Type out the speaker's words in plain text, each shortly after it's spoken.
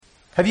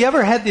Have you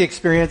ever had the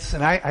experience,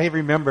 and I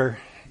remember,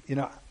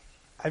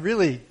 I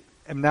really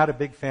am not a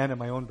big fan of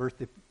my own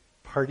birthday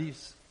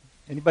parties.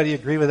 Anybody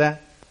agree with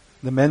that?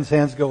 The men's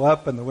hands go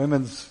up and the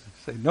women's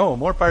say, no,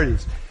 more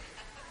parties.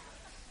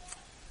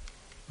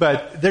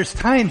 But there's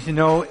times,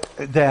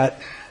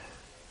 that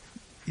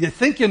you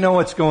think you know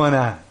what's going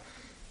on.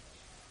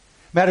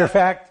 Matter of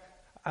fact,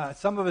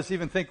 some of us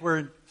even think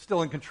we're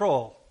still in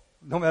control,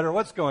 no matter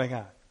what's going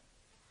on.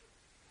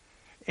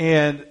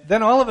 And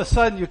then all of a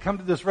sudden you come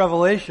to this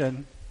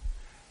revelation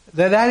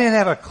that I didn't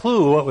have a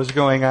clue what was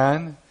going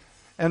on,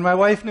 and my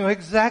wife knew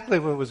exactly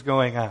what was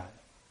going on.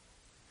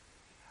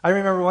 I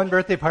remember one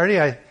birthday party,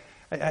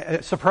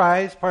 a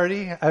surprise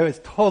party. I was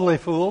totally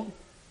fooled.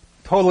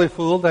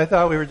 I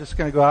thought we were just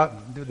going to go out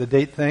and do the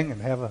date thing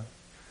and have a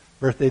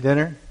birthday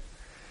dinner.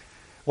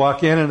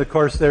 Walk in, and of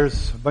course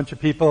there's a bunch of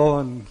people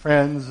and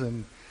friends,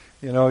 and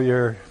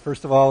you're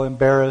first of all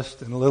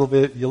embarrassed, and a little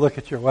bit you look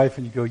at your wife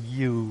and you go,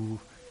 you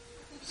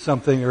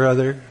something or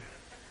other.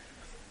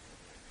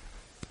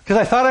 Because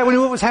I thought I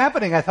knew what was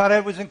happening. I thought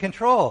I was in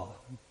control.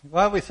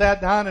 Well, we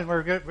sat down and we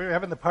were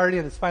having the party,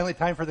 and it's finally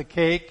time for the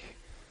cake.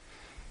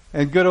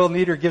 And good old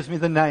Nieder gives me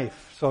the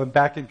knife, so I'm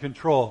back in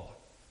control.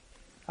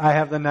 I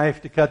have the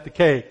knife to cut the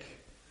cake.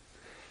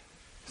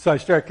 So I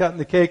start cutting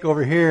the cake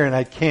over here, and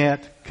I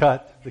can't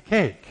cut the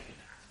cake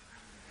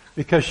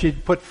because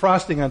she'd put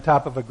frosting on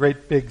top of a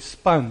great big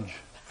sponge.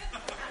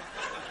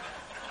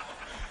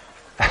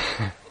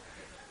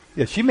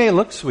 Yeah, she may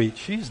look sweet.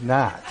 She's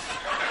not.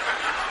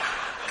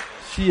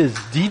 She is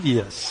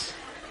devious.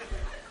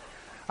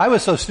 I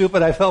was so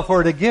stupid I fell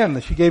for it again.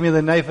 She gave me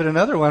the knife at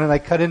another one, and I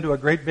cut into a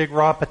great big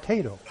raw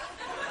potato.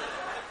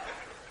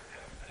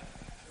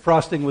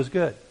 Frosting was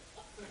good.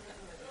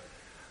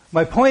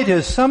 My point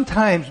is,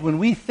 sometimes when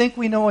we think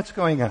we know what's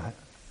going on,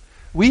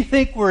 we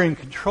think we're in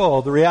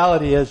control. The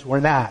reality is we're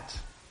not.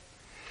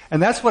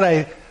 And that's what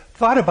I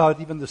thought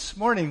about even this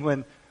morning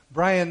when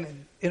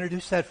Brian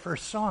introduced that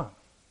first song.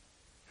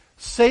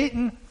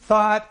 Satan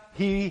thought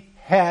he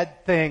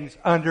had things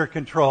under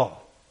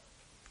control.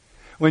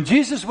 When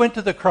Jesus went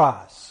to the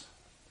cross,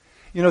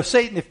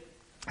 Satan,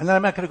 and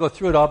I'm not going to go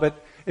through it all,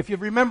 but if you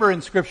remember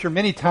in Scripture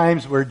many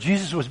times where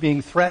Jesus was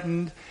being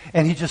threatened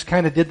and he just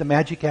kind of did the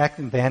magic act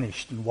and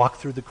vanished and walked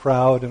through the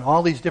crowd and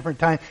all these different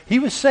times, he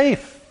was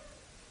safe.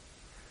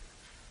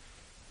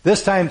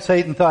 This time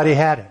Satan thought he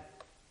had him.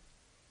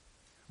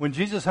 When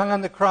Jesus hung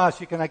on the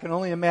cross, I can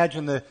only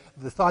imagine the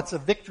thoughts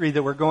of victory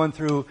that were going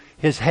through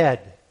his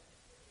head.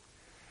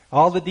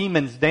 All the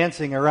demons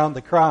dancing around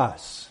the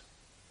cross,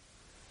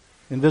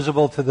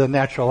 invisible to the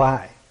natural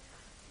eye,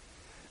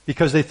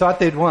 because they thought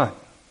they'd won.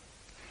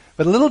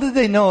 But little did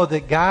they know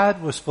that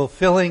God was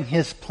fulfilling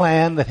his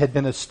plan that had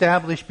been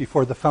established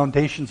before the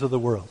foundations of the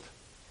world.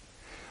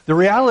 The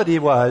reality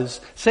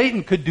was,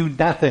 Satan could do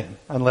nothing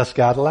unless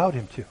God allowed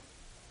him to.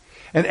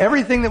 And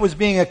everything that was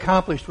being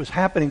accomplished was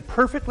happening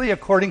perfectly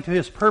according to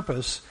his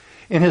purpose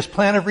in his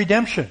plan of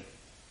redemption.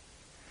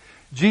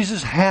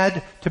 Jesus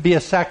had to be a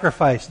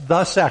sacrifice,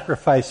 the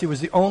sacrifice. He was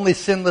the only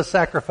sinless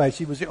sacrifice.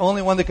 He was the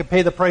only one that could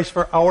pay the price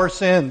for our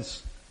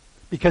sins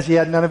because he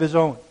had none of his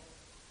own.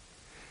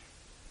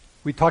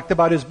 We talked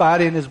about his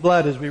body and his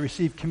blood as we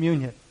received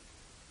communion.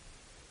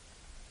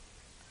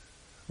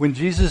 When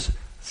Jesus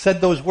said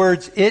those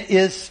words, "It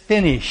is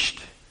finished,"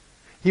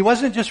 he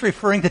wasn't just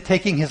referring to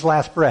taking his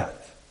last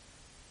breath.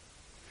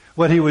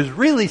 What he was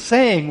really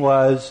saying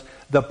was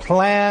the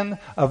plan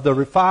of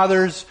the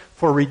fathers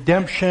for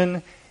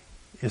redemption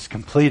is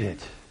completed.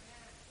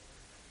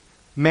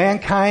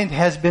 Mankind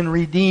has been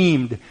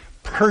redeemed,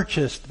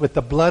 purchased with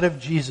the blood of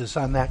Jesus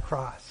on that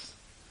cross.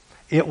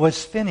 It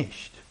was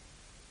finished.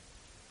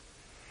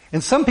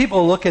 And some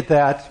people look at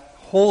that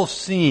whole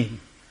scene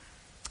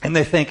and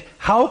they think,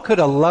 how could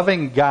a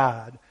loving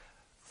God,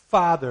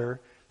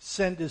 Father,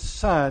 send his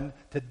Son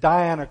to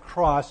die on a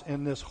cross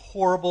in this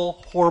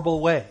horrible, horrible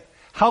way?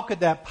 How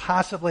could that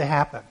possibly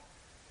happen?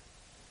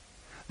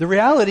 The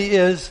reality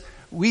is,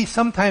 we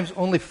sometimes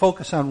only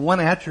focus on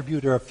one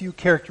attribute or a few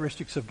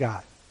characteristics of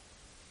God.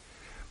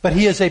 But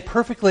he is a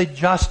perfectly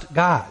just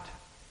God.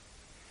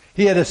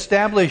 He had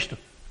established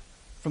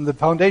from the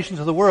foundations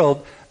of the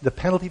world, the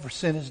penalty for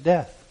sin is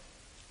death.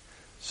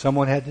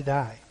 Someone had to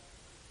die.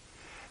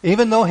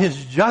 Even though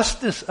his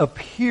justice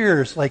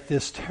appears like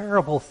this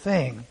terrible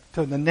thing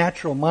to the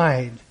natural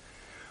mind,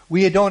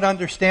 we don't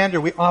understand,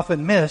 or we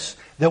often miss,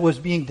 that was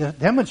being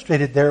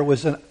demonstrated there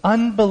was an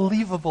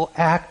unbelievable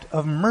act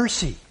of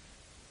mercy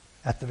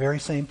at the very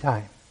same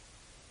time.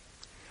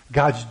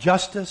 God's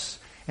justice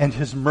and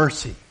his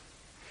mercy.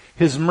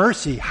 His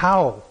mercy,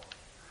 how?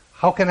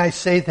 How can I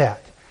say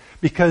that?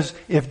 Because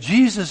if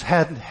Jesus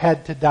hadn't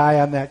had to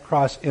die on that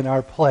cross in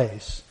our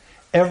place,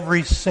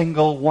 every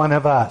single one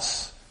of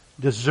us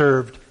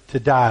deserved to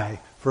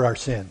die for our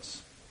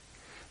sins.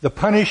 The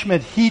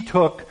punishment he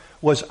took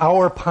was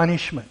our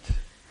punishment.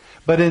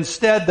 But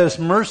instead, this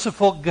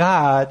merciful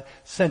God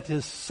sent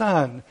his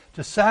Son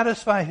to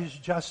satisfy his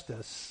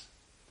justice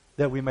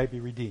that we might be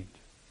redeemed.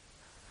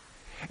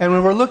 And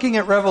when we're looking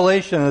at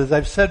Revelation, as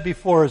I've said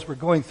before, as we're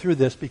going through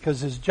this,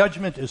 because his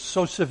judgment is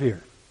so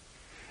severe,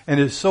 and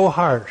is so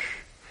harsh,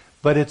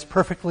 but it's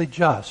perfectly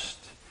just.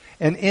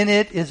 And in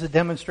it is a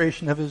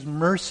demonstration of his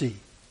mercy,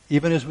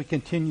 even as we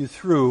continue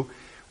through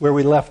where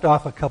we left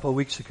off a couple of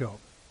weeks ago.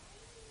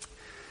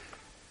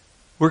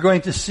 We're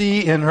going to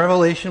see in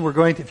Revelation,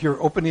 if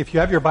you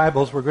have your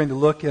Bibles, we're going to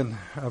look in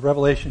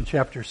Revelation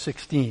chapter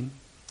 16.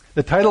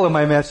 The title of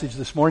my message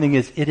this morning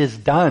is, It is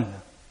Done.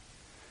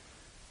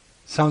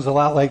 Sounds a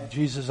lot like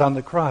Jesus on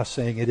the cross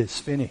saying, it is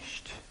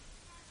finished.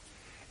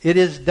 It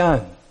is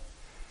done.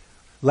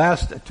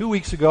 2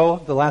 weeks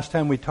ago, the last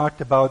time we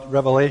talked about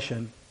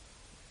Revelation,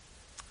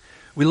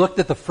 we looked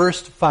at the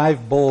first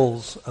 5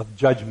 bowls of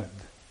judgment.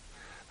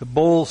 The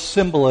bowl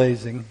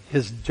symbolizing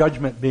his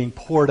judgment being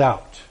poured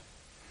out.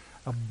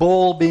 A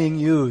bowl being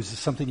used is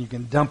something you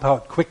can dump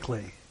out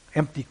quickly,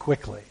 empty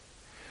quickly.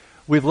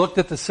 We've looked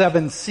at the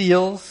 7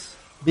 seals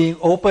being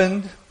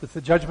opened with the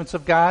judgments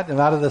of God, and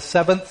out of the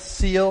 7th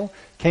seal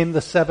came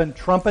the 7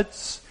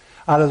 trumpets.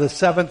 Out of the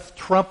 7th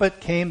trumpet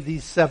came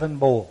these 7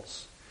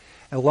 bowls.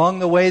 And along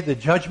the way, the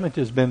judgment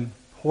has been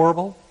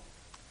horrible.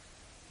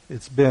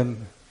 It's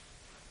been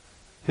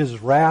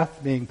his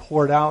wrath being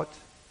poured out.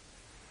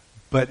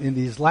 But in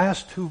these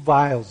last 2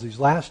 vials, these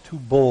last 2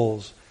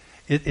 bowls,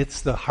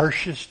 it's the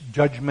harshest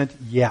judgment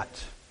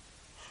yet.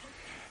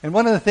 And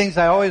one of the things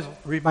I always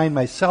remind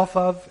myself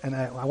of, and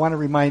I want to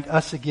remind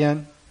us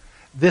again,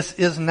 this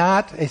is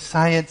not a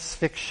science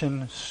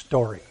fiction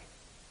story.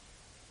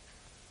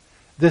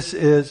 This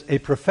is a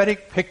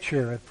prophetic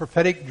picture, a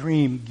prophetic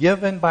dream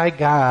given by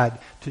God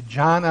to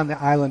John on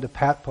the island of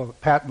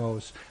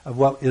Patmos of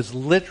what is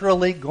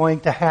literally going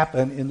to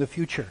happen in the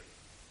future.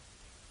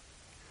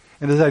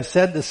 And as I've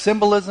said, the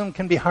symbolism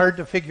can be hard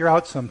to figure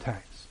out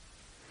sometimes.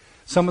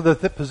 Some of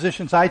the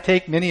positions I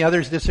take, many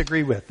others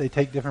disagree with. They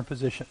take different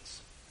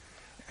positions.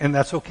 And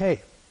that's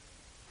okay.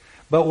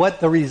 But what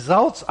the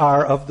results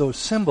are of those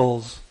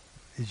symbols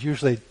is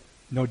usually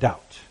no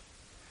doubt.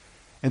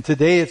 And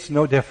today it's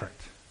no different.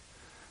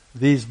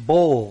 These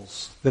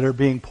bowls that are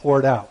being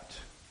poured out,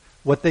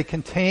 what they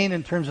contain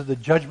in terms of the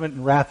judgment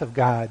and wrath of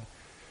God,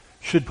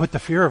 should put the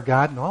fear of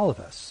God in all of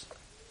us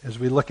as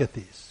we look at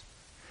these.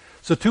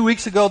 So 2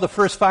 weeks ago, the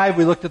first 5,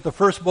 we looked at the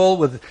first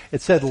bowl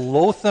it said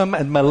loathsome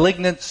and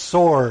malignant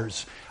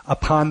sores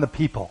upon the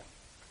people.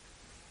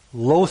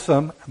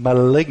 Loathsome,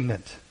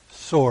 malignant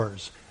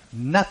sores.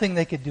 Nothing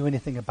they could do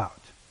anything about.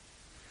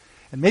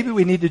 And maybe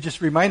we need to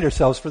just remind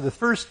ourselves, for the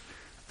first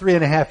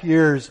 3.5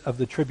 years of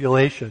the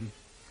tribulation,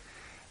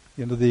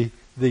 the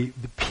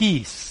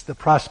peace, the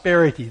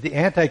prosperity, the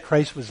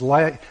Antichrist was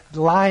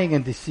lying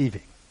and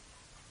deceiving.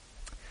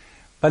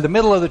 By the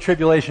middle of the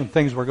tribulation,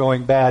 things were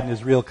going bad and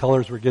his real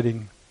colors were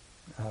getting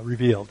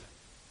revealed.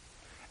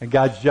 And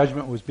God's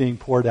judgment was being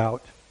poured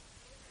out.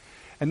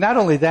 And not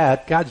only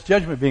that, God's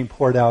judgment being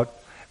poured out,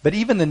 but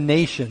even the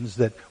nations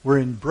that were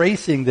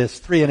embracing this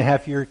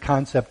 3.5-year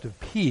concept of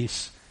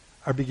peace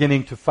are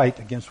beginning to fight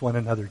against one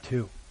another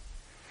too.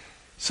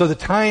 So the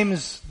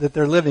times that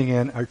they're living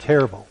in are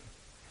terrible.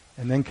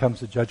 And then comes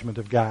the judgment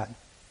of God.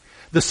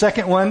 The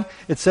second one,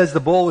 it says the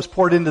bowl was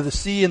poured into the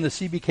sea and the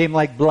sea became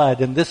like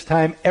blood. And this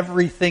time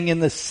everything in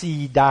the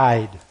sea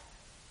died.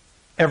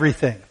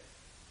 Everything.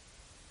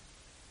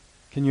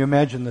 Can you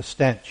imagine the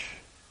stench?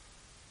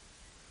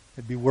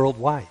 It'd be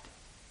worldwide.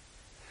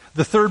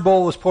 The third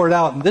bowl was poured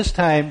out, and this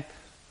time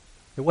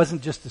it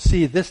wasn't just the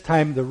sea. This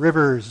time the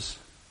rivers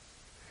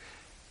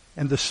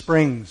and the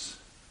springs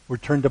were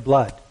turned to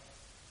blood.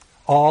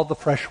 All the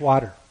fresh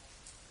water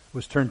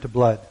was turned to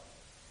blood.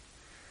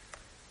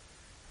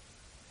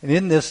 And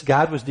in this,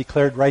 God was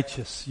declared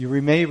righteous. You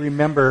may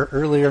remember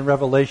earlier in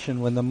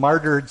Revelation when the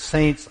martyred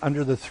saints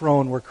under the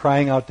throne were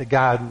crying out to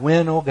God,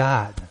 when, O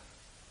God,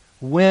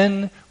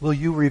 when will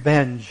you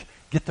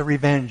get the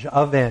revenge,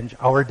 avenge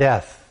our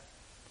death?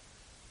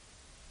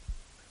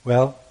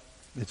 Well,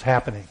 it's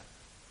happening.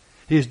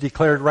 He is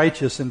declared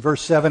righteous. In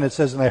verse 7 it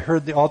says, and I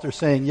heard the altar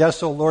saying,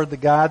 yes, O Lord the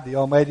God, the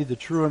Almighty, the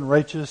true and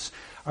righteous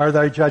are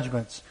thy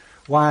judgments.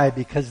 Why?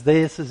 Because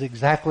this is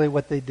exactly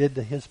what they did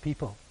to his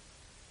people.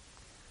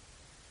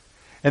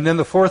 And then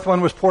the fourth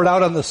one was poured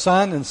out on the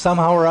sun, and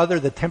somehow or other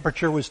the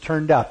temperature was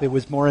turned up. It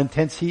was more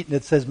intense heat, and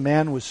it says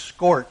man was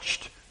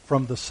scorched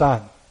from the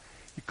sun.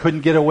 You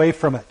couldn't get away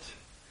from it.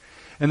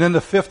 And then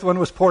the fifth one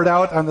was poured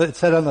out, it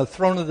said on the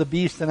throne of the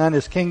beast and on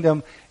his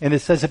kingdom, and it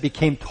says it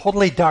became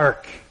totally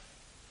dark.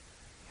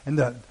 And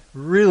the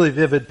really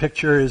vivid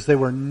picture is they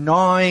were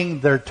gnawing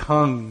their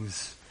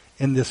tongues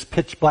in this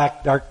pitch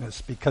black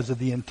darkness because of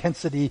the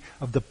intensity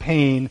of the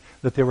pain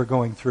that they were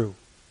going through.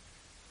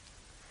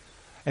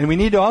 And we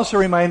need to also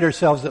remind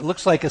ourselves that it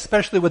looks like,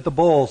 especially with the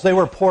bowls, they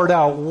were poured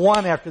out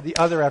one after the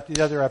other, after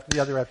the other, after the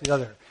other, after the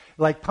other.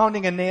 Like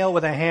pounding a nail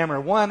with a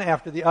hammer, one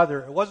after the other.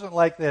 It wasn't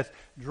like this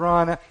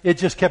drawn. It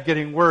just kept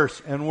getting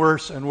worse and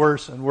worse and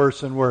worse and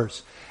worse and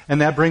worse.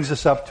 And that brings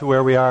us up to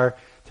where we are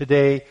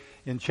today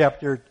in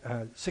chapter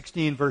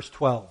 16, verse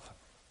 12.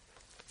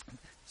 It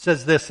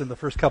says this in the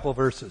first couple of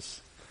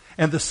verses.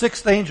 And the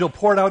sixth angel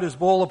poured out his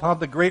bowl upon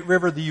the great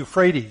river, the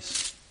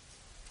Euphrates.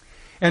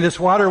 And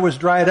its water was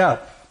dried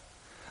up,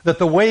 that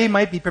the way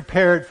might be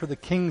prepared for the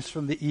kings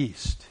from the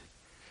east.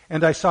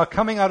 And I saw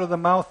coming out of the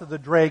mouth of the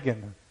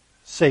dragon,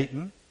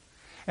 Satan,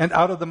 and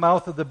out of the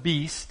mouth of the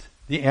beast,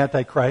 the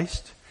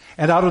Antichrist,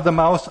 and out of the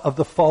mouth of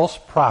the false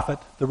prophet,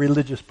 the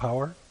religious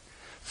power,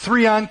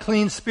 3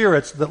 unclean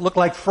spirits that look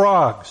like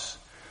frogs,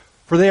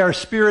 for they are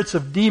spirits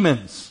of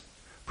demons,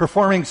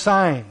 performing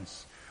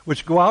signs,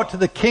 which go out to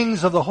the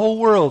kings of the whole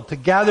world to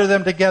gather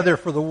them together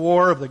for the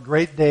war of the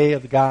great day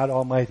of God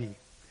Almighty.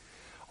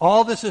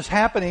 All this is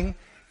happening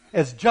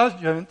as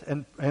judgment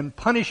and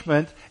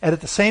punishment, and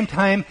at the same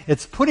time,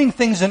 it's putting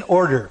things in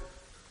order.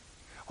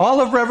 All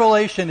of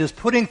Revelation is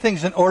putting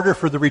things in order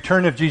for the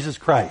return of Jesus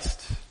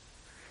Christ.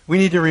 We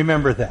need to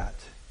remember that.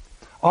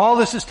 All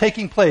this is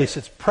taking place.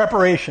 It's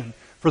preparation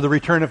for the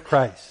return of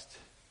Christ.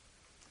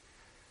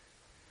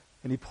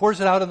 And he pours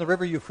it out in the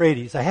river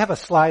Euphrates. I have a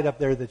slide up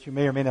there that you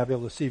may or may not be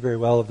able to see very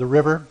well of the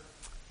river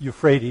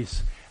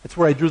Euphrates. That's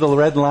where I drew the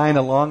red line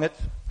along it.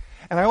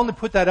 And I only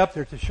put that up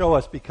there to show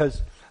us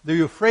because the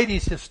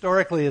Euphrates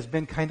historically has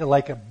been kind of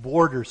like a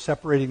border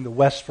separating the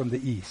west from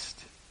the east.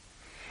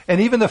 And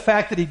even the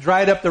fact that he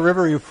dried up the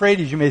river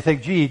Euphrates, you may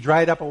think, gee, he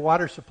dried up a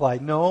water supply.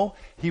 No,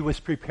 he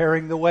was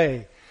preparing the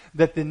way.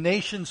 That the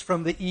nations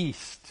from the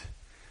east,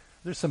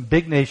 there's some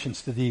big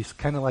nations to the east,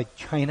 kind of like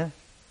China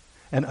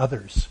and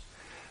others,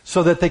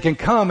 so that they can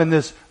come in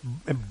this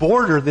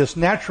border, this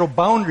natural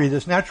boundary,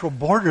 this natural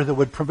border that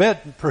would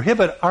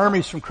prohibit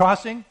armies from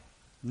crossing.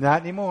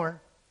 Not anymore.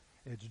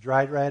 It's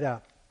dried right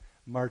up.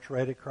 March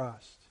right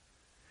across.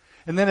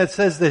 And then it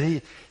says that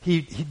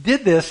he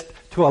did this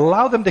to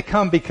allow them to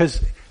come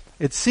because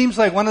it seems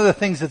like one of the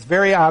things that's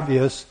very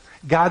obvious,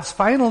 God's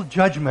final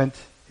judgment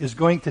is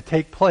going to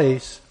take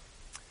place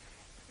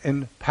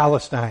in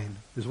Palestine,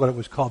 is what it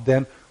was called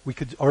then. We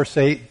could, or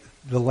say,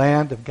 the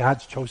land of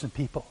God's chosen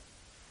people.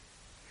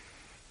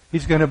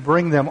 He's going to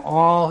bring them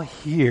all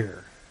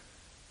here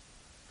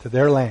to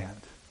their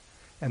land.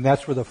 And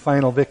that's where the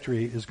final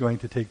victory is going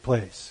to take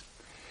place.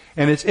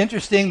 And it's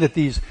interesting that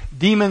these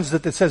demons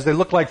that it says they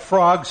look like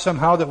frogs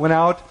somehow that went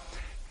out,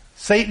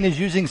 Satan is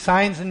using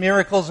signs and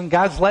miracles and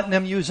God's letting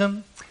them use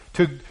them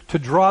to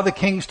draw the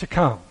kings to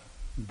come,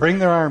 bring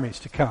their armies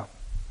to come.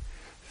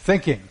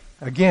 Thinking,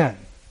 again,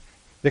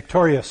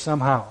 victorious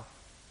somehow.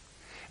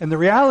 And the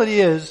reality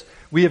is,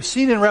 we have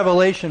seen in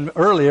Revelation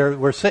earlier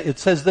where it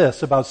says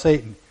this about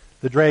Satan,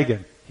 the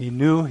dragon. He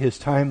knew his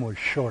time was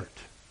short.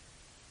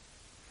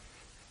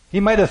 He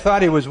might have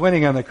thought he was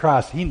winning on the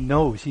cross. He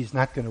knows he's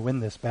not going to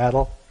win this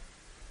battle,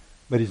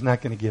 but he's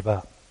not going to give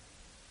up.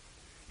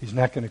 He's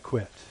not going to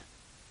quit.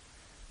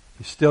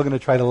 He's still going to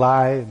try to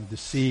lie and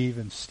deceive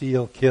and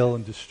steal, kill,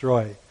 and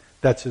destroy.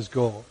 That's his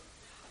goal.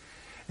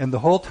 And the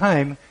whole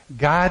time,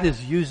 God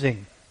is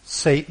using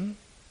Satan.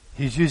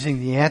 He's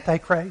using the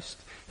Antichrist.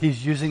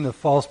 He's using the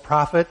false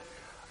prophet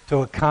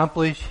to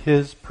accomplish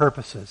his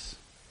purposes.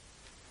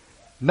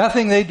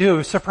 Nothing they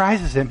do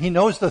surprises him. He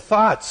knows the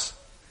thoughts.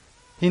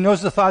 He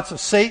knows the thoughts of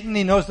Satan.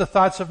 He knows the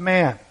thoughts of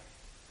man.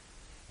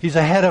 He's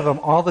ahead of them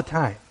all the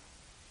time,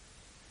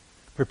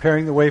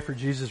 preparing the way for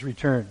Jesus'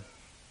 return.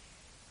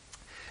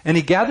 And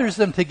he gathers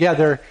them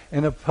together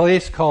in a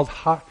place called,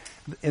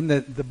 in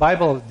the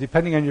Bible,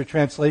 depending on your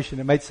translation,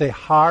 it might say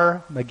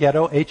Har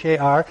Megiddo,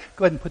 H-A-R.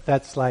 Go ahead and put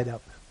that slide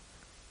up.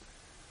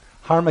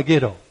 Har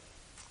Megiddo.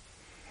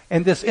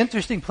 And this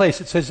interesting place,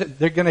 it says that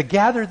they're going to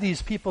gather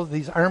these people,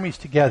 these armies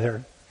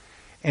together.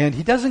 And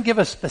he doesn't give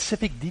us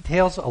specific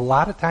details a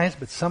lot of times,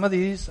 but some of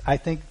these, I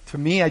think, to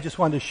me, I just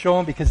wanted to show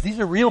them because these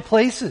are real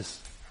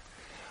places.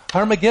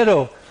 Har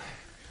Megiddo,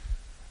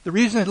 the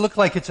reason it looked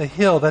like it's a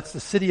hill, that's the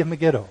city of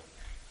Megiddo.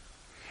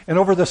 And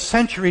over the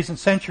centuries and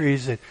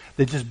centuries,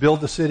 they just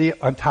build the city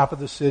on top of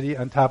the city,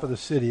 on top of the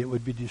city. It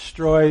would be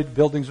destroyed,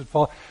 buildings would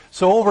fall.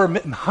 So over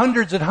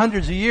hundreds and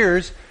hundreds of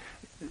years,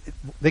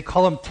 they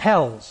call them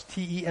tells,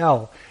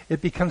 T-E-L.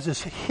 It becomes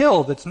this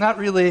hill that's not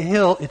really a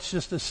hill, it's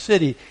just a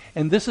city.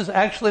 And this is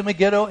actually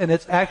Megiddo, and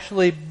it's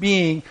actually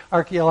being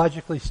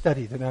archaeologically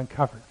studied and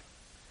uncovered.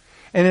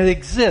 And it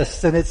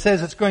exists, and it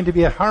says it's going to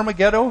be at Har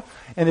Megiddo,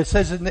 and it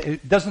says,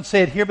 it doesn't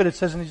say it here, but it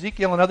says in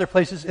Ezekiel and other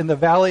places, in the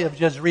valley of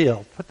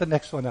Jezreel. Put the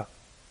next one up.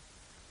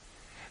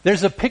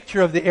 There's a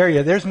picture of the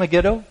area. There's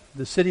Megiddo,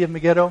 the city of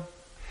Megiddo.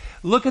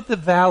 Look at the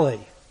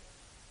valley,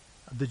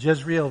 the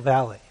Jezreel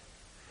Valley.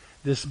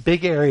 This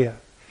big area.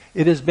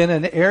 It has been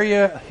an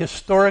area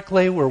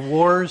historically where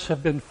wars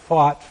have been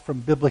fought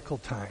from biblical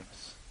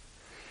times.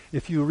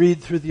 If you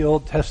read through the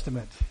Old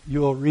Testament,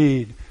 you will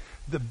read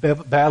the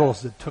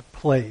battles that took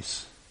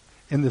place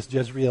in this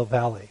Jezreel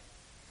Valley.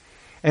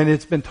 And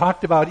it's been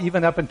talked about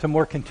even up into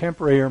more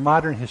contemporary or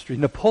modern history.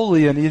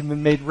 Napoleon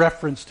even made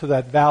reference to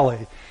that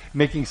valley,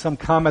 making some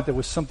comment that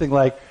was something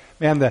like,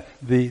 man,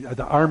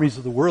 the armies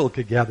of the world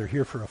could gather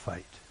here for a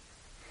fight.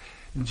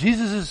 And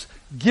Jesus is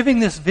giving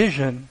this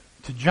vision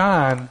to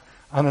John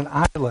on an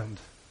island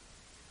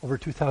over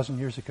 2,000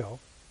 years ago.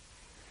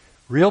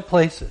 Real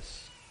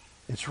places.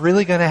 It's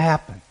really going to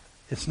happen.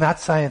 It's not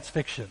science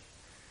fiction.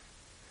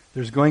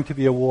 There's going to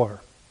be a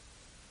war.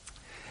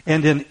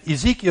 And in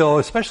Ezekiel,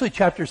 especially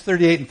chapters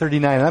 38 and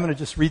 39, and I'm going to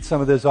just read some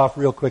of this off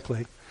real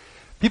quickly.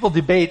 People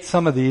debate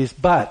some of these,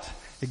 but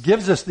It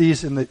gives us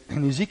these in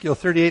Ezekiel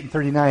 38 and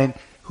 39.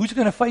 Who's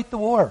going to fight the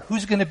war?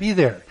 Who's going to be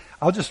there?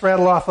 I'll just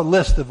rattle off a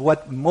list of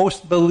what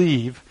most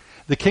believe.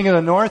 The king of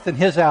the north and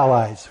his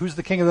allies. Who's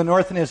the king of the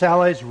north and his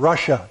allies?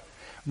 Russia,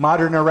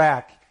 modern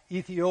Iraq,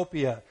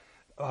 Ethiopia,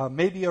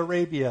 maybe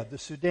Arabia, the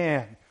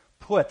Sudan.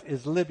 Put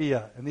is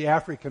Libya and the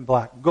African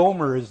bloc.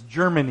 Gomer is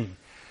Germany.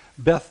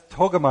 Beth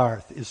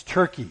Togarmah is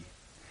Turkey.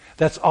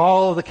 That's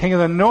all the king of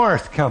the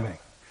north coming.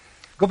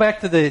 Go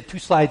back to the 2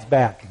 slides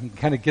back and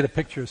kind of get a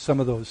picture of some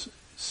of those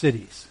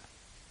cities.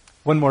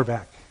 One more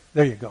back.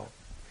 There you go.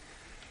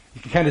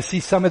 You can kind of see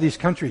some of these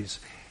countries.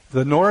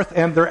 The north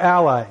and their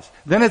allies.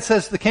 Then it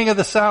says the king of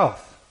the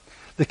south.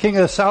 The king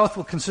of the south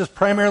will consist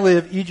primarily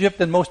of Egypt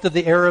and most of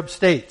the Arab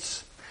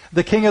states.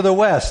 The king of the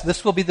west,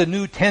 this will be the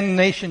new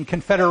 10-nation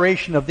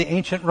confederation of the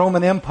ancient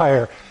Roman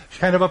Empire,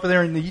 kind of up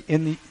there in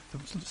the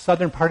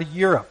southern part of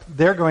Europe.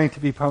 They're going to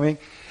be coming.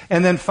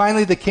 And then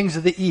finally the kings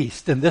of the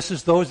east, and this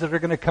is those that are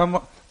going to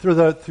come through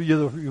the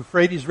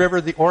Euphrates River,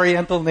 the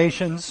Oriental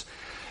nations,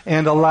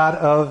 and a lot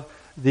of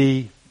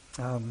the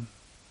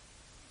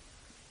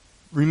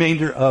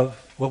remainder of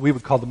what we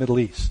would call the Middle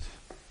East.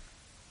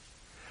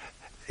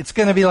 It's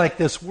going to be like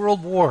this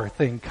world war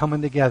thing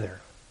coming together,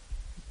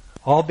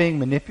 all being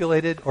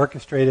manipulated,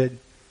 orchestrated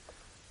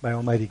by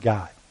Almighty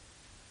God.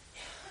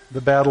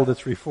 The battle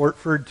that's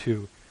referred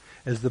to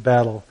as the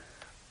battle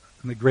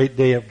on the great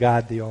day of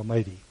God the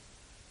Almighty.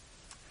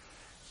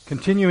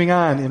 Continuing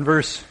on in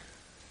verse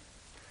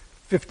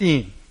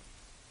 15.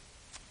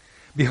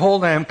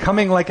 Behold, I am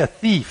coming like a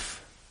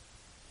thief.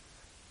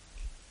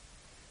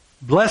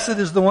 Blessed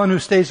is the one who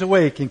stays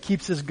awake and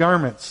keeps his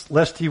garments,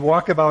 lest he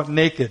walk about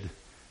naked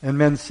and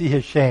men see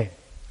his shame.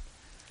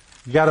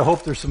 You got to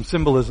hope there's some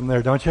symbolism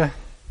there, don't you?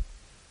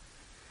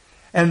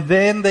 And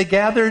then they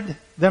gathered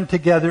them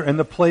together in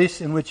the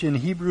place in which in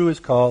Hebrew is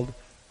called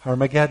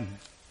Armageddon.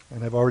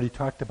 And I've already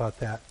talked about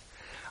that.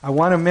 I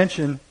want to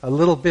mention a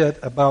little bit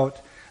about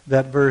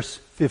that verse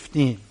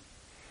 15.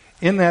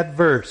 In that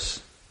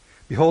verse,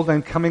 behold,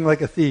 I'm coming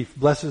like a thief.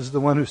 Blessed is the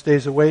one who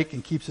stays awake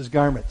and keeps his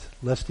garments,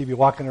 lest he be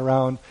walking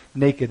around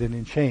naked and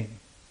in shame.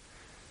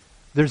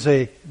 There's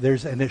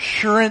an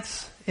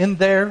assurance in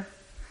there,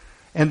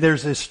 and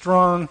there's a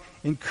strong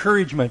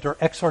encouragement or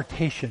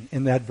exhortation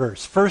in that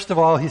verse. First of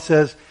all, he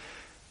says,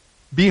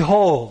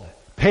 behold,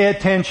 pay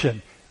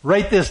attention,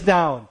 write this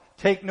down,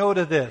 take note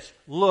of this,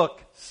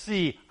 look,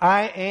 see,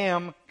 I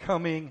am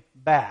coming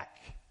back.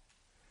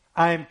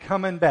 I'm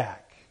coming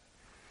back.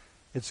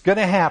 It's going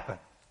to happen.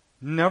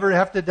 Never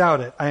have to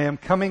doubt it. I am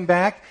coming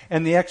back,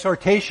 and the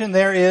exhortation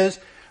there is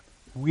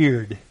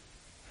weird.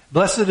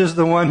 Blessed is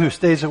the one who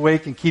stays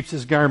awake and keeps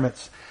his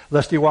garments,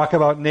 lest he walk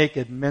about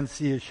naked and men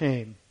see his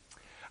shame.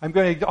 I'm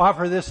going to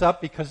offer this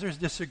up because there's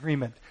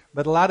disagreement.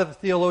 But a lot of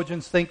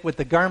theologians think what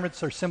the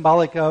garments are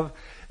symbolic of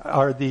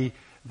are the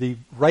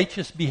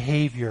righteous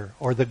behavior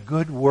or the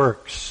good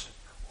works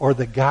or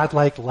the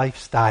godlike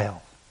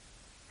lifestyle.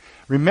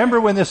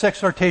 Remember when this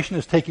exhortation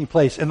is taking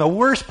place, in the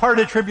worst part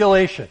of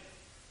tribulation.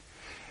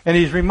 And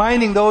he's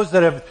reminding those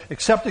that have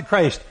accepted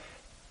Christ,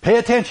 pay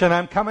attention,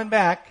 I'm coming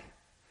back.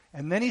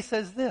 And then he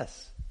says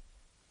this,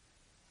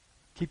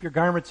 keep your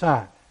garments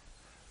on.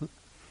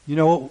 You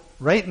know,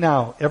 right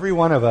now, every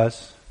one of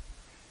us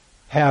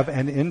have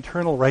an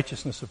internal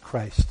righteousness of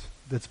Christ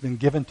that's been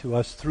given to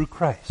us through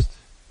Christ.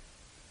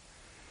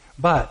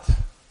 But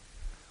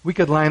we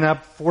could line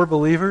up 4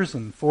 believers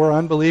and 4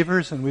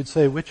 unbelievers, and we'd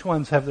say, which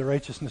ones have the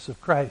righteousness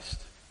of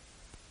Christ?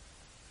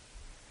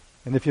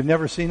 And if you've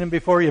never seen him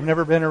before, you've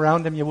never been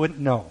around him, you wouldn't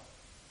know.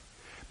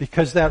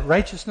 Because that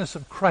righteousness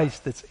of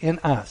Christ that's in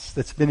us,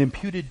 that's been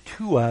imputed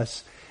to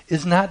us,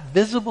 is not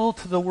visible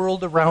to the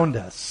world around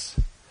us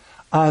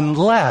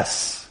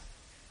unless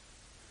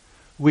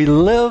we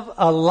live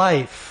a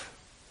life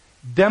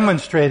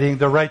demonstrating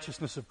the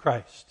righteousness of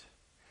Christ.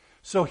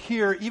 So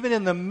here, even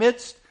in the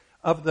midst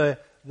of the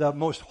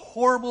most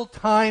horrible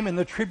time in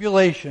the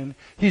tribulation,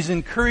 he's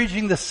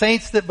encouraging the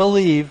saints that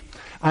believe,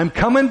 I'm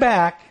coming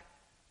back,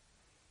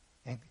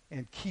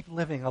 and keep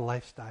living a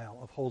lifestyle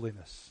of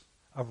holiness,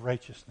 of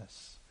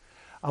righteousness,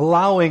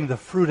 allowing the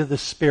fruit of the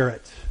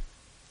Spirit,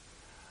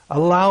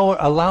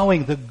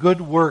 allowing the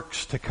good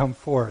works to come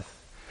forth,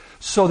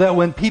 so that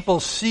when people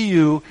see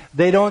you,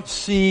 they don't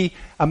see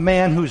a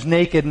man who's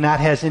naked and not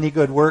has any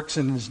good works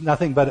and is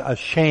nothing but a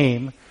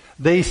shame.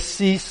 They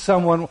see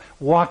someone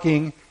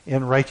walking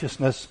in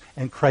righteousness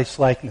and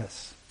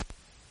Christ-likeness.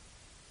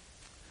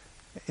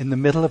 In the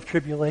middle of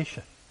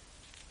tribulation,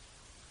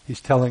 he's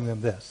telling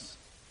them this.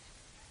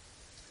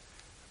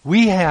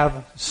 We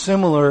have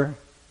similar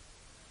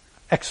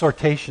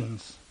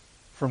exhortations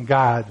from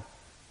God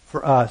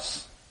for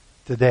us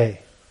today.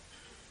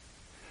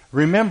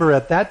 Remember,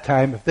 at that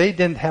time, if they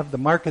didn't have the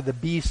mark of the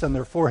beast on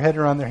their forehead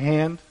or on their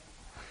hand,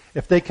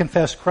 if they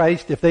confessed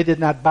Christ, if they did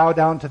not bow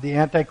down to the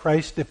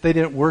Antichrist, if they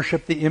didn't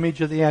worship the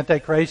image of the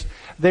Antichrist,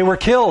 they were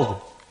killed.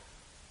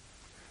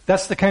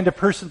 That's the kind of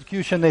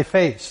persecution they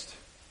faced.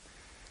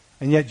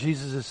 And yet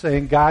Jesus is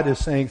saying, God is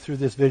saying through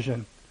this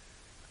vision,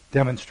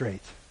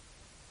 demonstrate.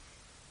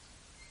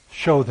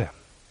 Show them.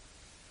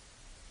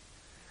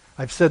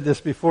 I've said this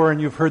before, and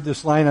you've heard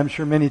this line, I'm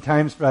sure, many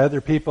times by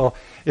other people.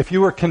 If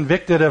you were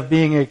convicted of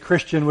being a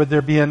Christian, would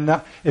there be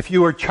enough? If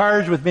you were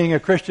charged with being a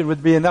Christian, would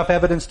there be enough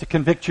evidence to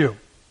convict you?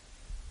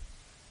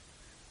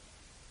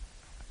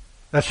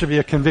 That should be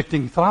a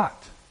convicting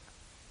thought.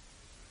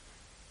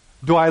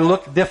 Do I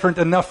look different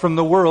enough from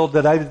the world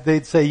that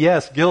they'd say,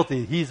 yes,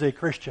 guilty, he's a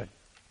Christian?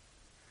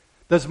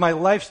 Does my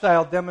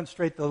lifestyle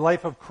demonstrate the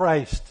life of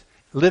Christ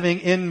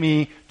living in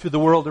me to the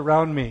world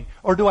around me?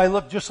 Or do I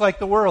look just like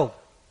the world?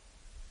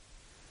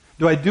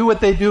 Do I do what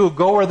they do,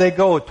 go where they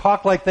go,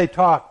 talk like they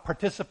talk,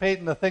 participate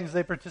in the things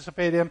they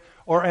participate in?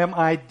 Or am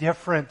I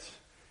different?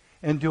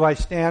 And do I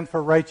stand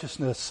for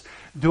righteousness?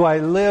 Do I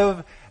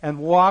live and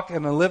walk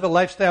and live a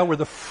lifestyle where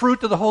the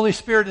fruit of the Holy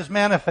Spirit is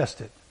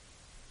manifested?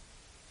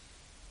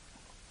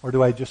 Or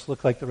do I just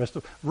look like the rest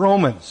of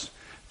Romans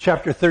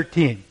chapter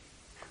 13.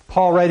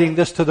 Paul writing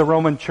this to the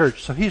Roman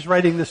church. So he's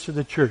writing this to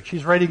the church.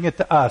 He's writing it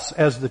to us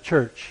as the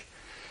church.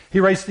 He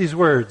writes these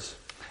words.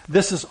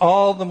 This is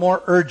all the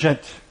more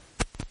urgent.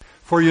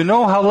 For you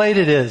know how late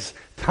it is.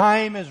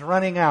 Time is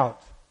running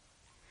out.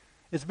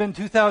 It's been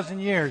 2,000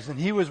 years, and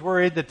he was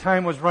worried that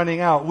time was running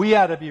out. We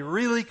ought to be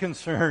really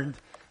concerned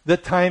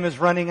that time is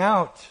running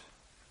out.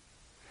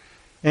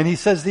 And he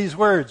says these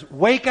words,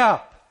 wake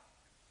up,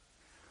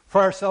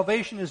 for our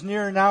salvation is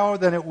nearer now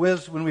than it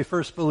was when we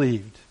first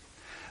believed.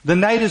 The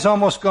night is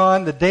almost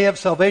gone, the day of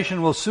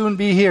salvation will soon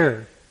be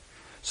here.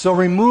 So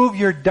remove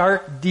your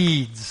dark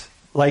deeds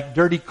like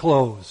dirty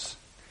clothes,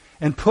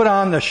 and put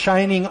on the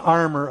shining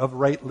armor of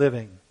right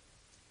living.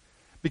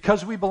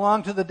 Because we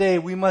belong to the day,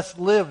 we must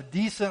live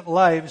decent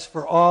lives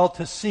for all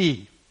to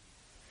see.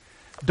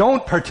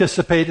 Don't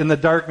participate in the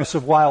darkness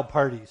of wild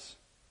parties,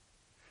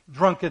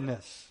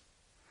 drunkenness,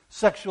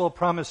 sexual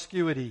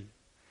promiscuity,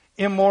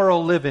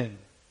 immoral living,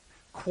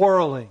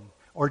 quarreling,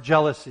 or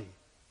jealousy.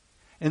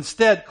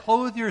 Instead,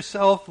 clothe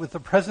yourself with the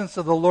presence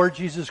of the Lord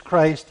Jesus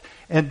Christ,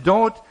 and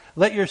don't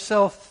let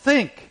yourself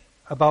think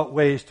about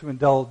ways to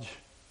indulge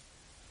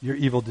your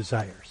evil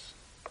desires.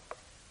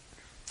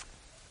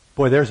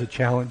 Boy, there's a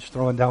challenge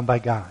thrown down by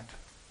God.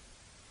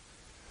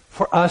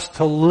 For us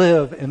to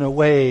live in a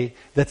way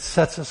that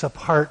sets us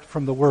apart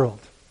from the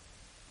world.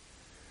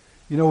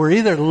 You know, we're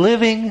either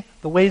living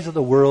the ways of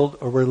the world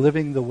or we're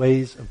living the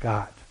ways of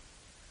God.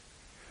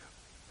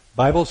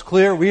 Bible's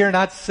clear, we are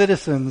not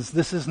citizens.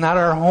 This is not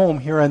our home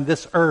here on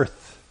this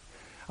earth.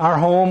 Our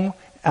home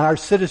and our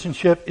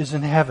citizenship is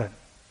in heaven.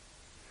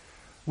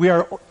 We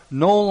are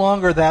no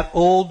longer that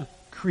old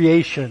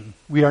creation.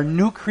 We are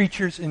new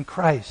creatures in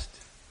Christ.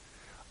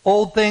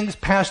 Old things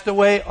passed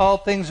away, all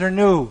things are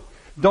new.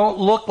 Don't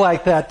look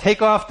like that.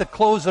 Take off the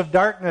clothes of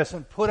darkness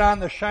and put on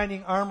the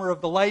shining armor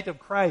of the light of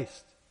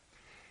Christ.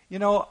 You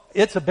know,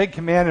 it's a big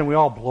command and we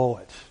all blow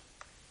it.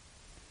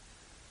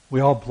 We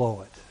all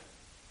blow it.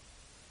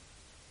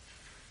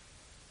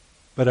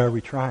 But are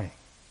we trying?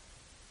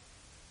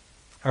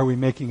 Are we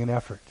making an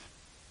effort?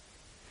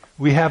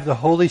 We have the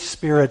Holy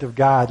Spirit of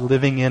God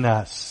living in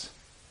us.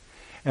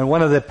 And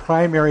one of the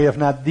primary, if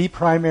not the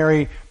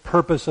primary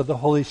purpose of the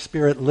Holy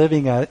Spirit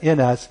living in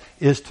us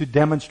is to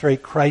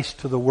demonstrate Christ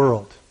to the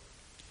world.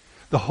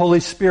 The Holy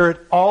Spirit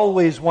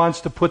always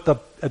wants to put the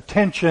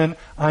attention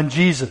on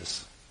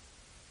Jesus,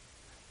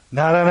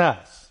 not on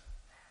us.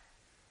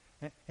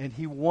 And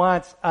He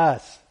wants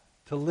us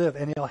to live,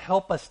 and He'll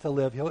help us to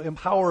live. He'll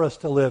empower us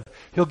to live.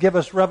 He'll give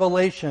us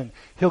revelation.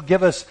 He'll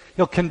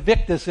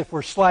convict us if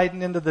we're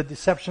sliding into the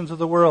deceptions of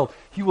the world.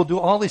 He will do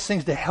all these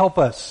things to help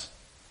us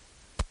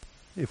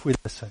if we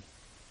listen.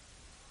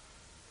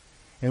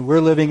 And we're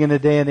living in a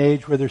day and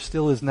age where there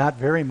still is not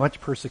very much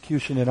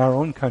persecution in our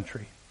own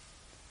country.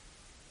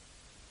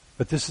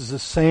 But this is the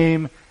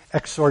same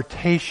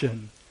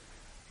exhortation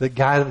that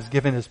God has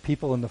given His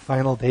people in the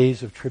final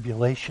days of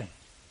tribulation.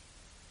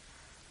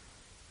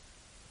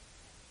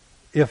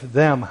 If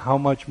them, how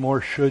much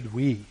more should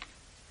we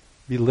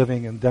be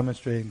living and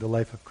demonstrating the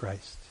life of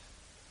Christ?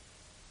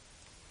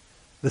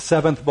 The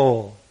seventh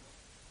bowl.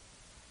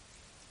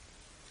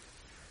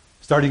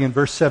 Starting in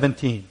verse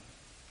 17.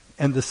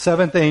 And the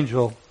seventh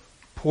angel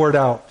poured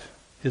out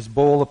his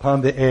bowl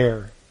upon the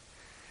air,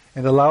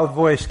 and a loud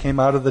voice came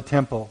out of the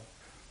temple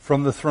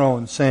from the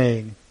throne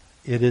saying,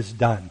 it is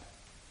done.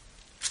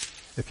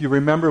 If you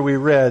remember, we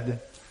read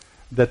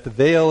that the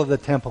veil of the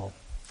temple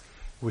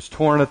was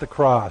torn at the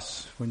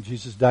cross when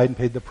Jesus died and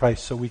paid the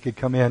price so we could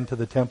come into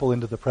the temple,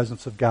 into the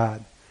presence of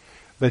God.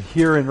 But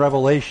here in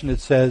Revelation it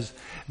says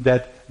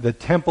that the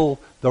temple,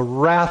 the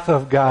wrath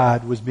of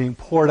God was being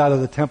poured out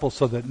of the temple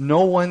so that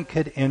no one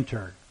could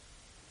enter.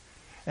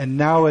 And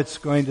now it's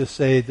going to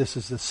say this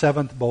is the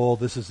seventh bowl,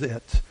 this is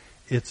it.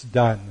 It's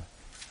done.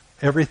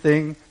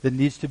 Everything that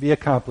needs to be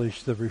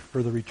accomplished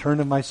for the return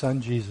of my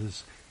Son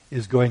Jesus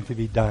is going to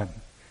be done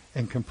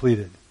and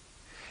completed.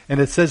 And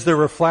it says there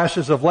were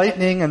flashes of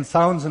lightning and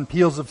sounds and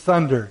peals of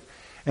thunder.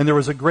 And there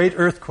was a great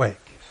earthquake.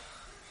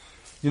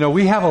 You know,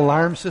 we have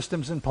alarm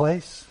systems in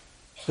place.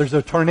 There's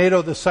a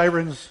tornado, the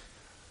sirens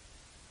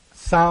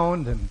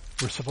sound, and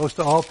we're supposed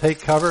to all take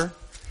cover.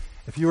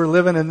 If you were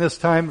living in this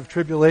time of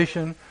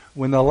tribulation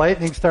when the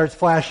lightning starts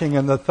flashing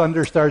and the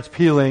thunder starts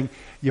pealing,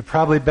 you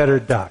probably better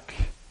duck.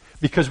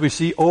 Because we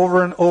see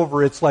over and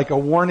over, it's like a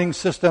warning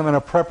system and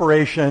a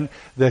preparation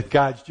that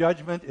God's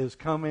judgment is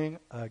coming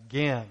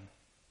again.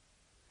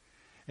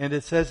 And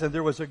it says that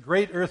there was a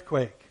great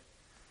earthquake.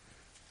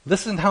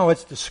 Listen how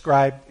it's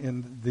described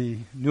in the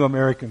New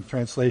American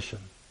Translation.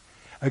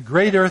 A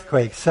great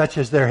earthquake such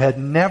as there had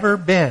never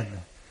been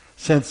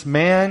since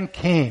man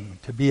came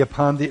to be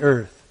upon the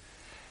earth.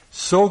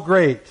 So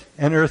great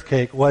an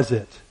earthquake was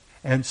it,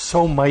 and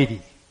so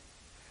mighty.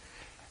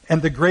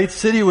 And the great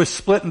city was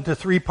split into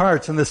 3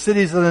 parts, and the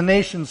cities of the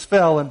nations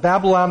fell, and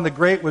Babylon the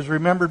Great was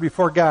remembered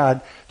before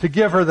God to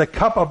give her the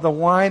cup of the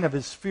wine of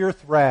his fierce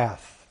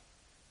wrath.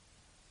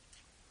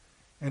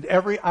 And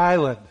every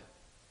island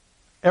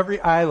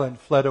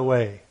fled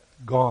away,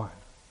 gone.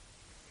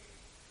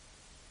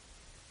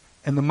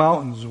 And the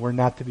mountains were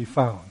not to be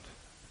found.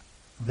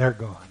 They're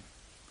gone.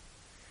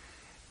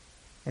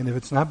 And if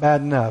it's not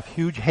bad enough,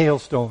 huge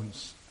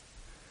hailstones,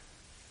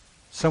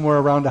 somewhere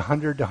around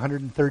 100 to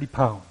 130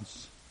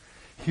 pounds,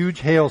 huge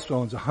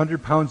hailstones,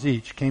 100 pounds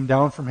each, came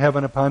down from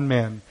heaven upon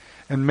men,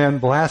 and men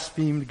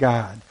blasphemed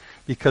God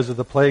because of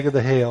the plague of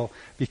the hail,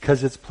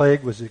 because its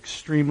plague was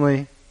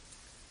extremely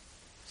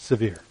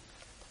severe.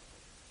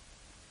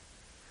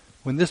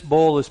 When this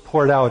bowl is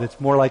poured out, it's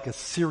more like a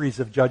series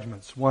of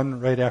judgments, one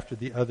right after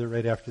the other,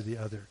 right after the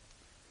other.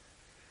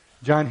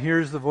 John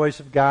hears the voice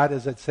of God,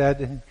 as it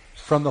said,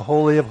 from the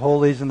Holy of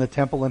Holies in the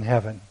temple in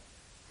heaven.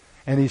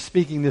 And he's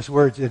speaking these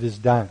words, "It is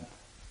done."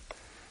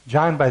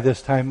 John by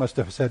this time must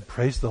have said,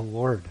 "Praise the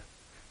Lord.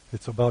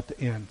 It's about to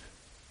end.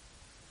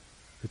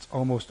 It's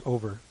almost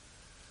over."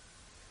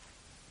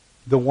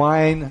 The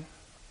wine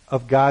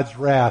of God's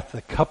wrath,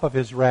 the cup of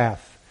his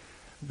wrath.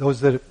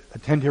 Those that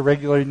attend here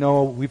regularly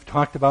know we've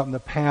talked about in the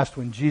past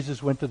when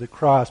Jesus went to the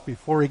cross.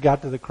 Before he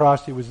got to the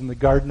cross, he was in the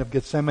Garden of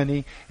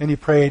Gethsemane and he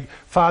prayed,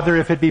 "Father,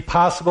 if it be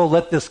possible,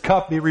 let this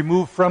cup be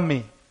removed from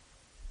me."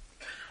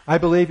 I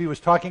believe he was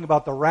talking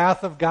about the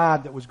wrath of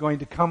God that was going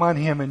to come on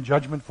him in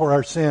judgment for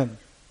our sin.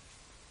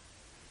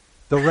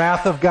 The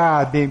wrath of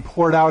God being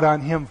poured out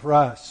on him for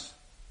us.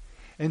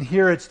 And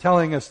here it's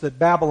telling us that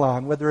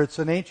Babylon, whether it's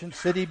an ancient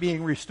city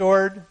being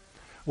restored,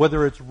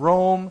 whether it's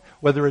Rome,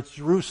 whether it's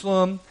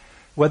Jerusalem,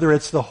 whether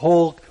it's the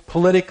whole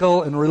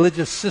political and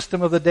religious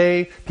system of the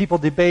day, people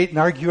debate and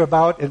argue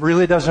about, it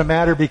really doesn't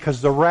matter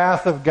because the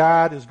wrath of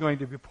God is going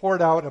to be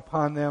poured out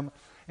upon them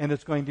and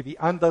it's going to be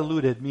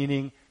undiluted,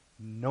 meaning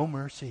no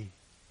mercy.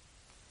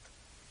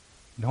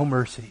 No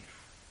mercy.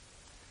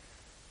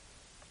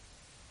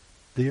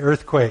 The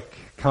earthquake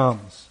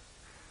comes,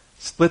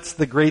 splits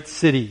the great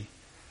city,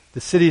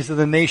 the cities of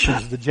the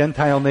nations, the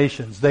Gentile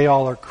nations, they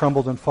all are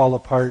crumbled and fall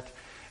apart,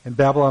 and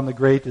Babylon the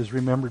Great is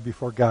remembered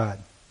before God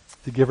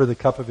to give her the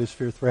cup of his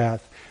fierce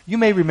wrath. You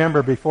may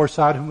remember before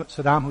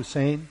Saddam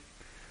Hussein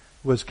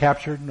was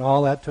captured and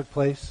all that took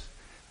place,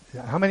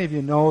 how many of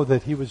you know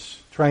that he was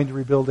trying to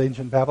rebuild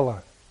ancient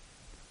Babylon?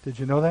 Did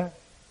you know that?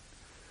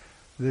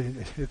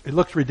 It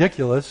looks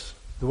ridiculous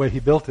the way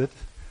he built it,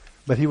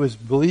 but he was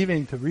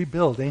believing to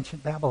rebuild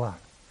ancient Babylon.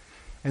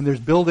 And there's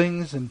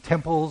buildings and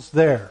temples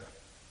there,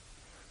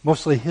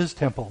 mostly his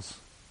temples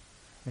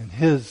and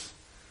his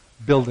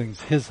buildings,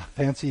 his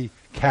fancy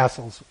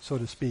castles, so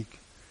to speak.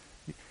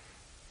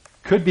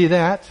 Could be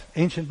that,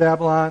 ancient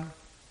Babylon.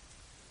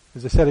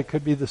 As I said, it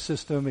could be the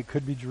system, it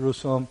could be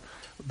Jerusalem.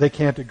 They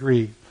can't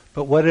agree.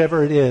 But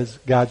whatever it is,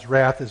 God's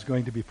wrath is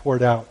going to be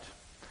poured out.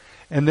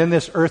 And then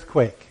this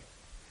earthquake.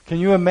 Can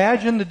you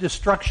imagine the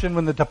destruction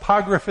when the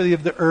topography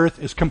of the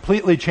earth is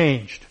completely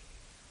changed?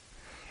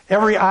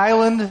 Every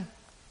island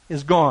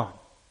is gone.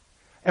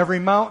 Every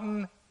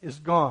mountain is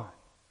gone.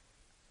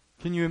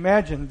 Can you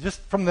imagine, just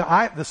from the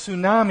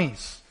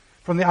tsunamis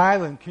from the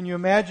island, can you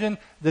imagine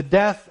the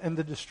death and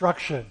the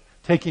destruction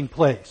taking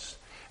place?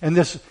 And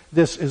this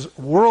is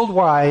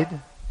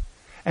worldwide.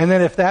 And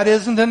then if that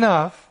isn't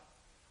enough,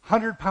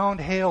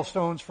 100-pound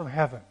hailstones from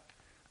heaven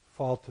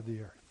fall to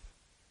the earth.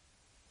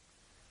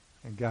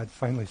 And God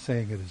finally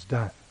saying it is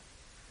done.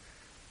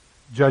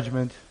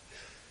 Judgment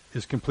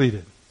is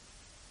completed.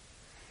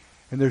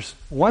 And there's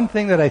one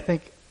thing that I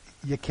think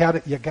you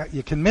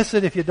can miss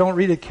it if you don't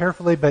read it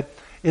carefully, but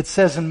it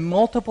says in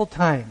multiple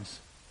times,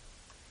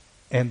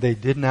 and they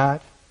did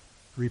not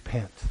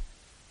repent.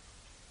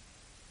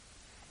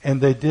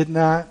 And they did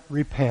not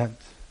repent.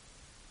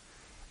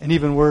 And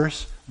even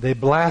worse, they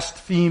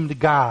blasphemed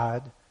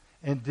God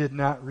and did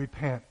not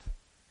repent.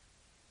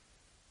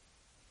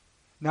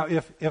 Now,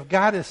 if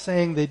God is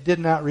saying they did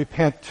not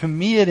repent, to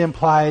me it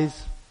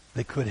implies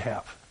they could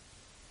have.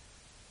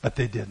 But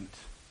they didn't.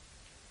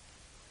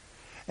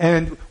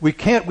 And we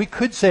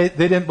could say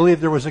they didn't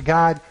believe there was a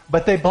God,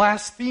 but they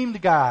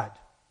blasphemed God.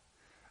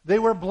 They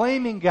were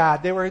blaming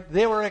God. They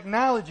were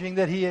acknowledging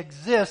that He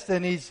exists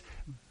and He's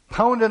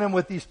pounding them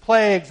with these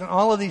plagues and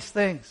all of these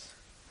things.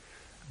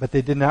 But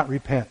they did not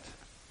repent.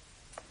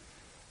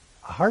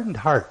 A hardened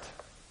heart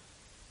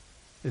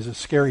is a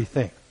scary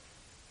thing.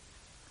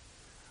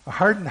 A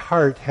hardened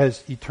heart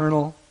has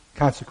eternal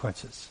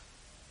consequences.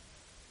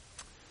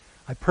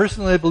 I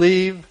personally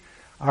believe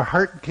Our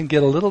heart can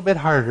get a little bit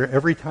harder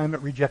every time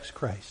it rejects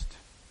Christ.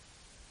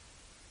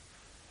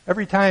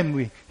 Every time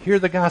we hear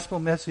the gospel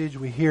message,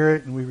 we hear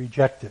it and we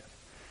reject it.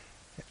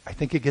 I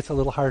think it gets a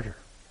little harder.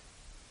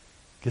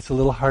 It gets a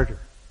little harder.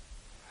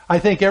 I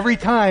think every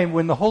time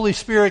when the Holy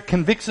Spirit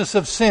convicts us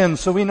of sin,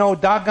 so we know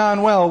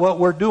doggone well what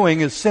we're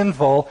doing is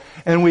sinful,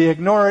 and we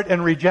ignore it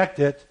and reject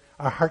it,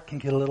 our heart can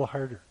get a little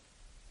harder.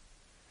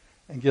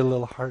 And get a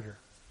little harder.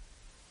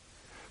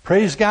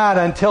 Praise God,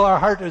 until our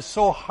heart is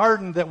so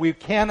hardened that we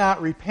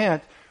cannot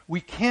repent,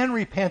 we can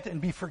repent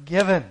and be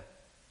forgiven.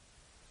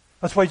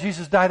 That's why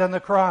Jesus died on the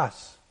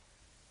cross.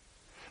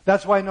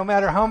 That's why no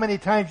matter how many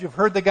times you've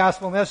heard the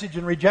gospel message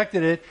and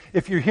rejected it,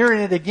 if you're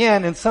hearing it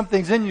again and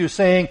something's in you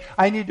saying,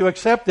 I need to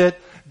accept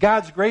it,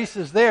 God's grace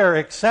is there.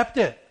 Accept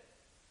it.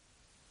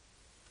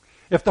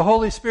 If the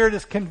Holy Spirit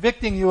is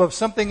convicting you of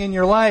something in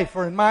your life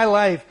or in my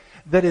life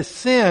that is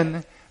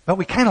sin, but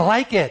we kind of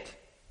like it.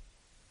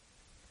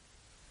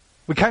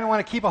 We kind of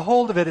want to keep a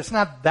hold of it. It's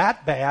not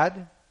that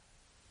bad.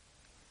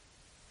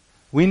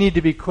 We need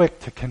to be quick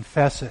to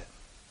confess it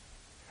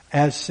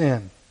as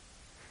sin.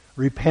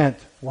 Repent.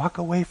 Walk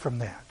away from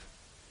that.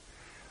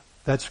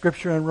 That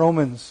scripture in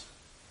Romans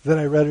that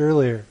I read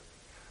earlier.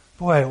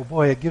 Boy, oh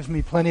boy, it gives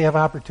me plenty of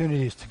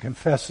opportunities to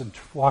confess and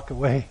walk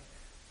away.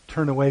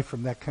 Turn away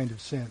from that kind of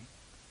sin.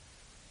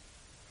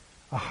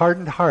 A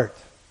hardened heart.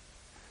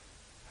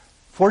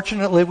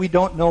 Fortunately, we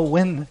don't know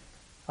when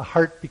a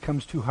heart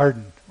becomes too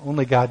hardened.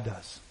 Only God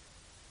does.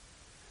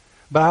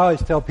 But I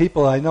always tell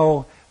people, I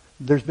know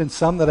there's been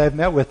some that I've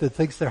met with that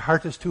thinks their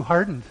heart is too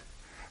hardened.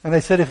 And I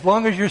said, as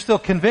long as you're still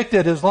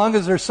convicted, as long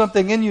as there's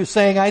something in you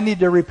saying, I need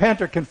to repent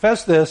or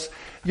confess this,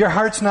 your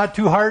heart's not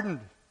too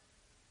hardened.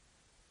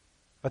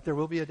 But there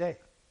will be a day.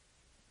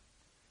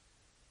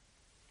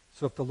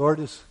 So if the Lord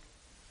is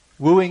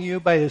wooing you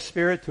by His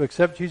Spirit to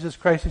accept Jesus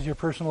Christ as your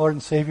personal Lord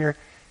and Savior,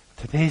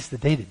 today's the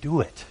day to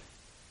do it.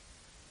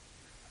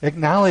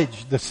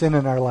 Acknowledge the sin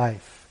in our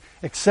life.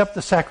 Accept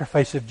the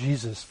sacrifice of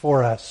Jesus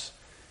for us.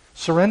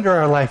 Surrender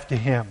our life to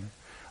Him.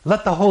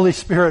 Let the Holy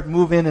Spirit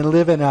move in and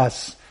live in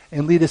us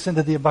and lead us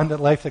into the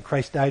abundant life that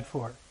Christ died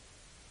for.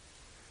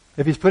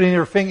 If He's putting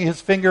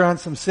His finger on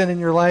some sin in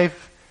your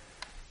life,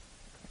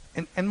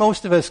 and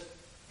most of us,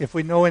 if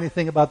we know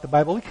anything about the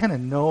Bible, we kind of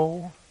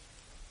know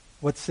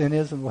what sin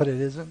is and what it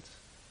isn't.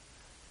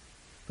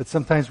 But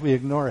sometimes we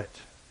ignore it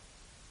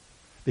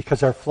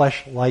because our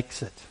flesh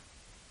likes it.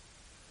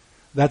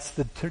 That's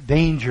the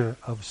danger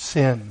of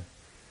sin.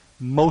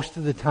 Most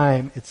of the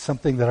time, it's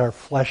something that our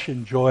flesh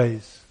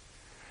enjoys.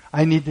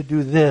 I need to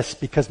do this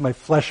because my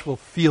flesh will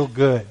feel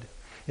good.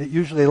 It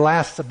usually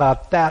lasts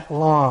about that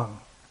long.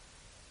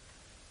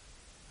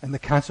 And the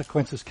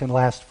consequences can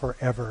last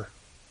forever.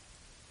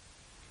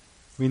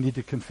 We need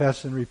to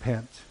confess and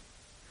repent.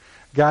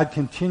 God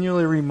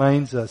continually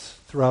reminds us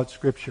throughout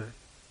Scripture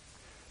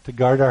to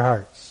guard our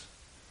hearts.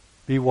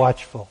 Be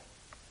watchful.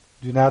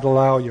 Do not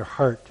allow your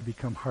heart to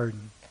become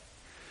hardened.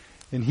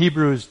 In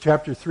Hebrews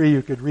chapter 3,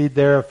 you could read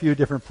there a few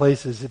different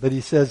places, but he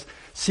says,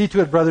 see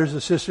to it, brothers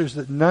and sisters,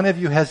 that none of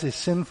you has a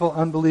sinful,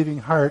 unbelieving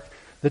heart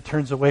that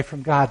turns away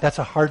from God. That's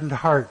a hardened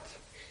heart.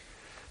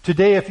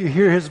 Today, if you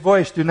hear His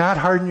voice, do not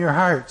harden your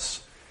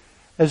hearts,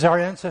 as our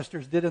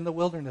ancestors did in the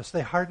wilderness.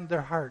 They hardened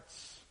their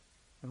hearts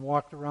and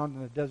walked around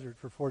in the desert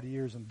for 40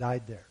 years and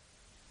died there.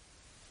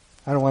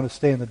 I don't want to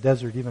stay in the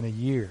desert even a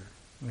year,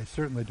 and I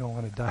certainly don't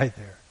want to die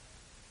there.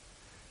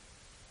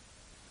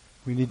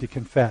 We need to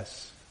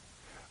confess.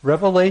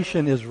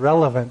 Revelation is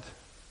relevant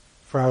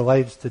for our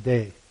lives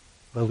today,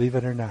 believe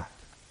it or not.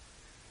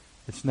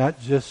 It's not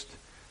just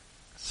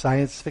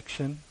science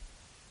fiction.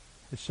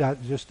 It's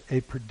not just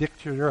a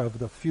predictor of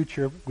the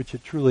future, which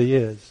it truly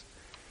is,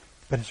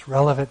 but it's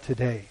relevant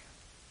today.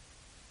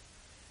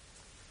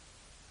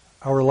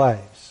 Our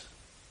lives,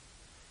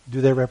 do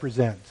they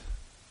represent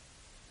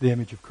the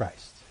image of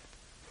Christ?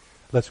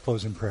 Let's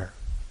close in prayer.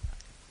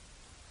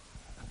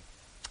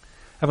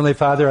 Heavenly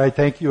Father, I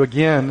thank you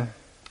again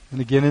and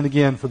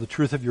again for the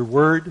truth of your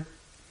word.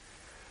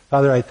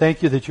 Father, I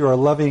thank you that you are a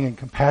loving and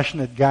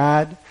compassionate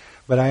God,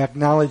 but I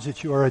acknowledge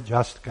that you are a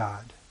just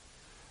God.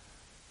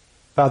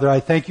 Father, I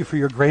thank you for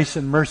your grace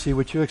and mercy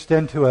which you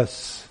extend to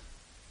us.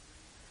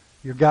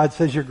 Your God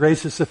says your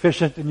grace is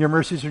sufficient and your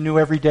mercies are new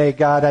every day.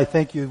 God, I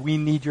thank you. We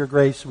need your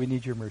grace. We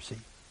need your mercy.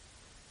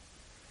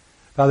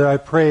 Father, I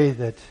pray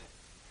that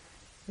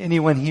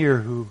anyone here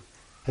who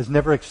has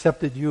never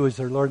accepted you as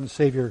their Lord and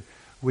Savior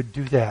would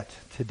do that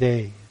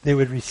today. They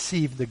would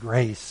receive the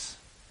grace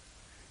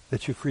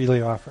that you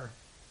freely offer.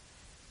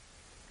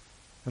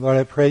 And Lord,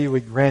 I pray you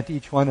would grant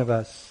each one of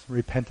us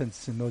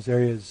repentance in those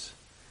areas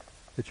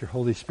that your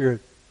Holy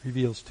Spirit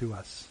reveals to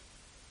us.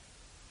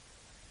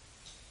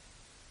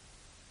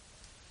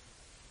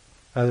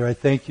 Father, I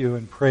thank you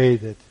and pray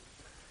that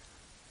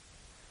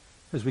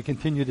as we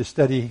continue to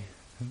study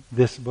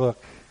this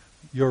book,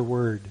 your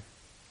word,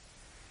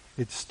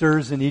 it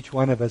stirs in each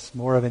one of us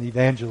more of an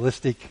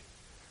evangelistic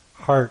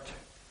heart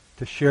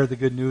to share the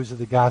good news of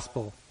the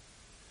gospel,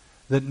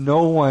 that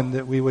no one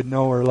that we would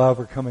know or love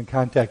or come in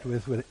contact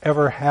with would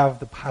ever have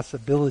the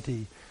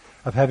possibility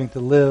of having to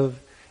live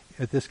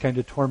at this kind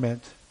of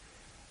torment,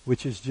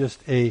 which is just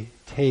a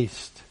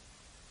taste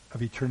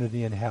of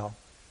eternity in hell.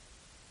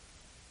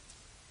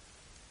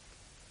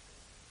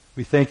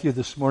 We thank you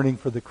this morning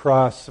for the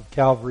cross of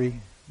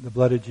Calvary, the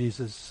blood of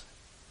Jesus,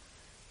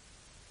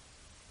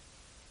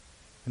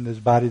 and his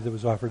body that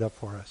was offered up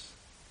for us.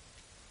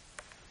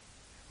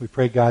 We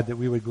pray, God, that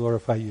we would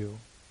glorify you.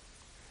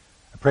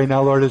 I pray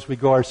now, Lord, as we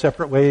go our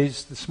separate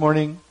ways this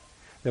morning,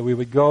 that we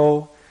would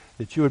go,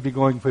 that you would be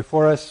going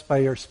before us by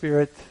your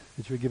Spirit,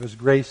 that you would give us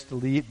grace to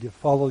lead, to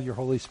follow your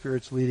Holy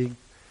Spirit's leading.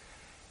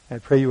 I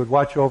pray you would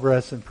watch over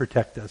us and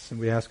protect us. And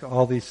we ask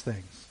all these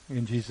things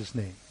in Jesus'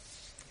 name.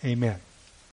 Amen.